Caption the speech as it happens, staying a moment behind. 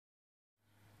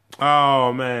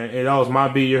Oh man, hey, that was my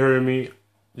beat. You heard me.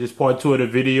 Just part two of the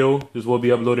video. This will be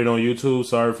uploaded on YouTube.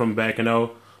 Sorry from backing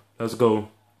out. Let's go.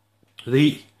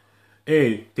 They,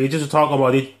 they just talking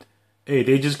about it. Hey,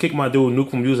 they just kicked my dude Nuke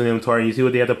from using MTAR. You see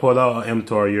what they had to pull out?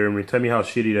 MTAR. You hear me? Tell me how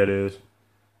shitty that is.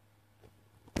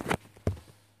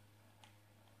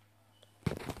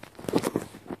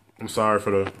 I'm sorry for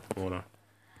the. Hold on.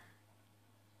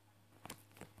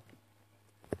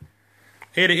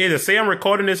 Hey, to say I'm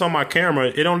recording this on my camera,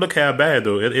 it don't look half bad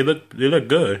though. It look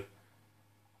good.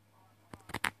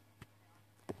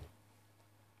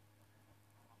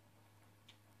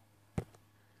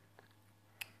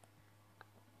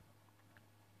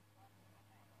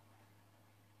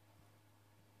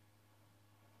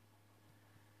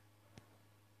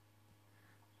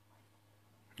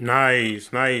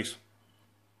 Nice, nice.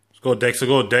 Let's go Dex. Let's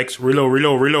go Dex. Reload,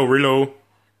 reload, reload, reload.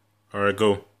 All right,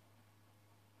 go.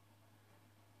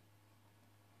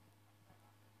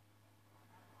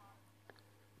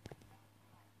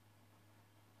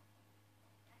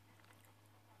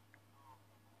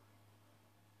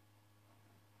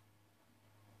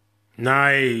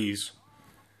 Nice.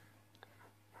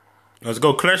 Let's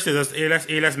go clutch this.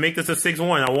 Let's make this a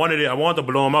 6-1. I wanted it. I wanted to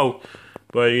blow him out,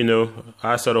 but you know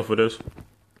I settled for this.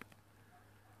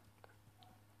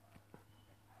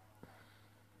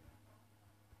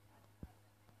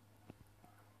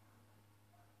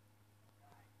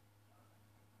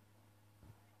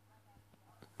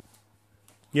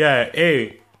 Yeah.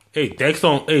 Dex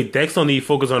don't need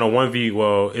focus on a 1v.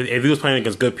 Well, if he was playing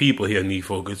against good people, he'll need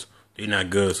focus. They're not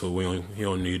good, so he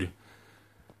don't need it.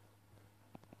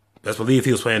 Best believe if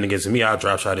he was playing against me, I'd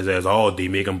drop shot his ass all day,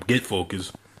 make him get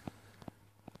focused.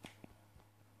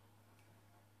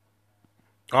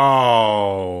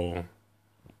 Oh.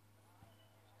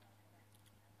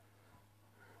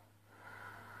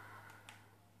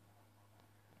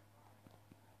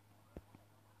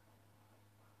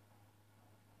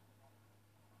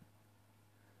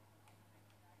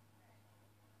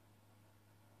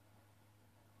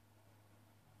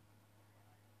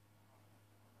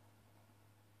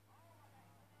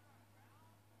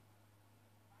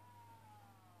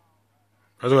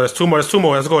 Let's go. That's two more. That's two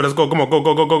more. Let's go. Let's go. Come on. Go.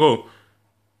 Go. Go. Go. Go.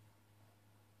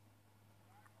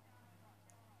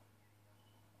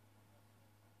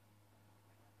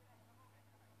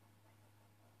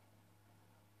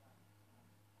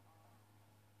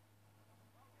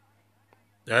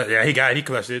 Yeah, he got it. He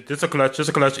clutched it. Just a clutch.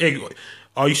 Just a clutch. Hey,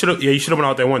 oh, you should have. Yeah, you should have went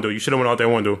out that window. You should have went out that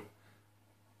window.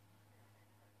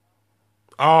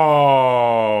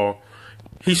 Oh,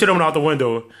 he should have went out the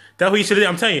window. That's what he should have.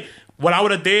 I'm telling you, what I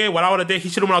would have did, he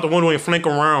should have went out the window and flank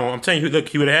around. I'm telling you, look,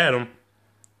 he would have had him.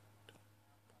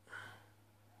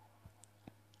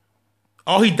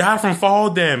 Oh, he died from fall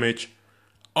damage.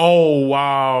 Oh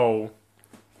wow.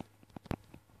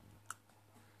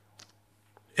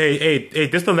 Hey,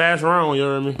 this the last round. You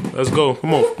hear me? Let's go.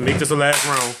 Come on, make this the last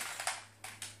round.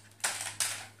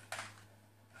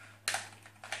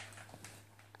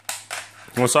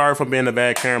 I'm sorry for being a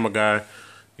bad camera guy.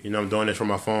 You know, I'm doing this from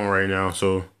my phone right now,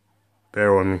 so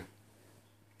bear with me.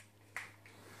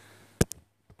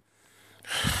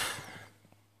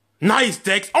 Nice,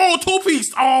 Dex. Oh,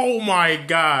 two-piece. Oh, my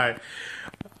God.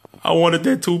 I wanted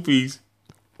that two-piece.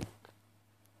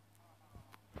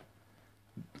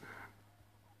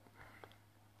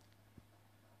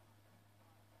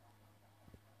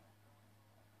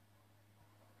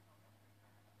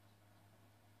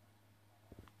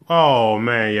 Oh,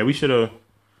 man. Yeah, we should have...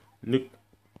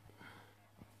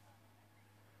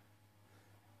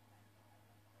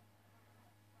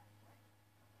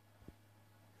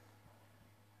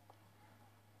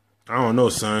 I don't know,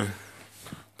 son.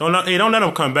 Don't let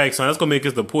him come back, son. That's gonna make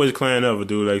us the poorest clan ever,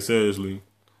 dude. Like, seriously.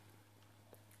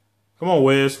 Come on,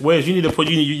 Wes. Wes, you need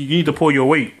to you need to pull your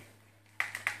weight.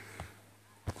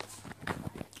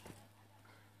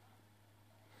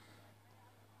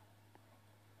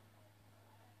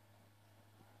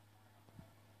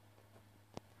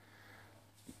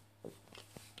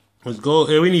 Let's go.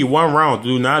 Hey, we need one round,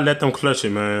 dude. Not let them clutch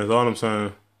it, man. That's all I'm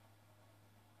saying.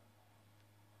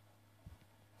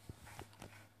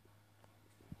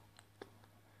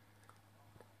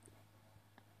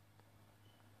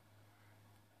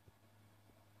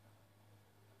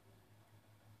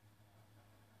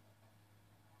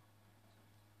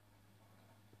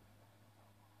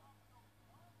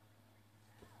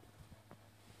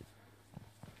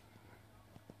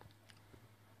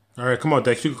 All right, come on,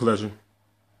 Dex. You can clutch him.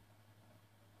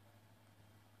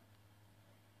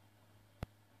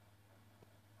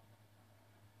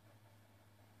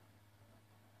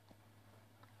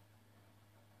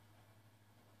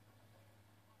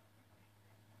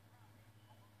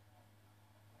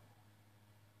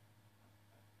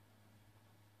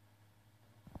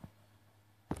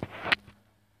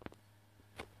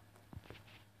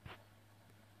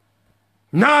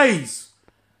 Nice.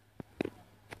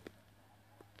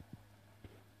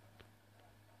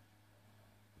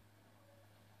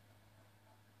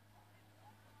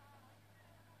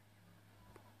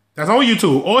 That's on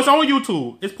YouTube. Oh, it's on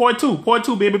YouTube. It's part two. Part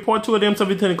two, baby. Part two of them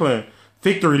Lieutenant Clan.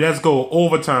 Victory. Let's go.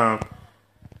 Overtime.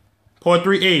 Part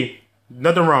 3A.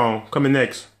 Nothing wrong. Coming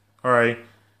next. All right.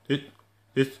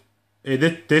 This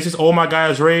is All My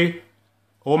Guys Ray.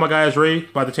 All My Guys Ray.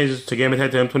 About to change this to Game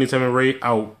Attack to M27 Ray.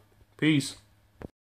 Out. Peace.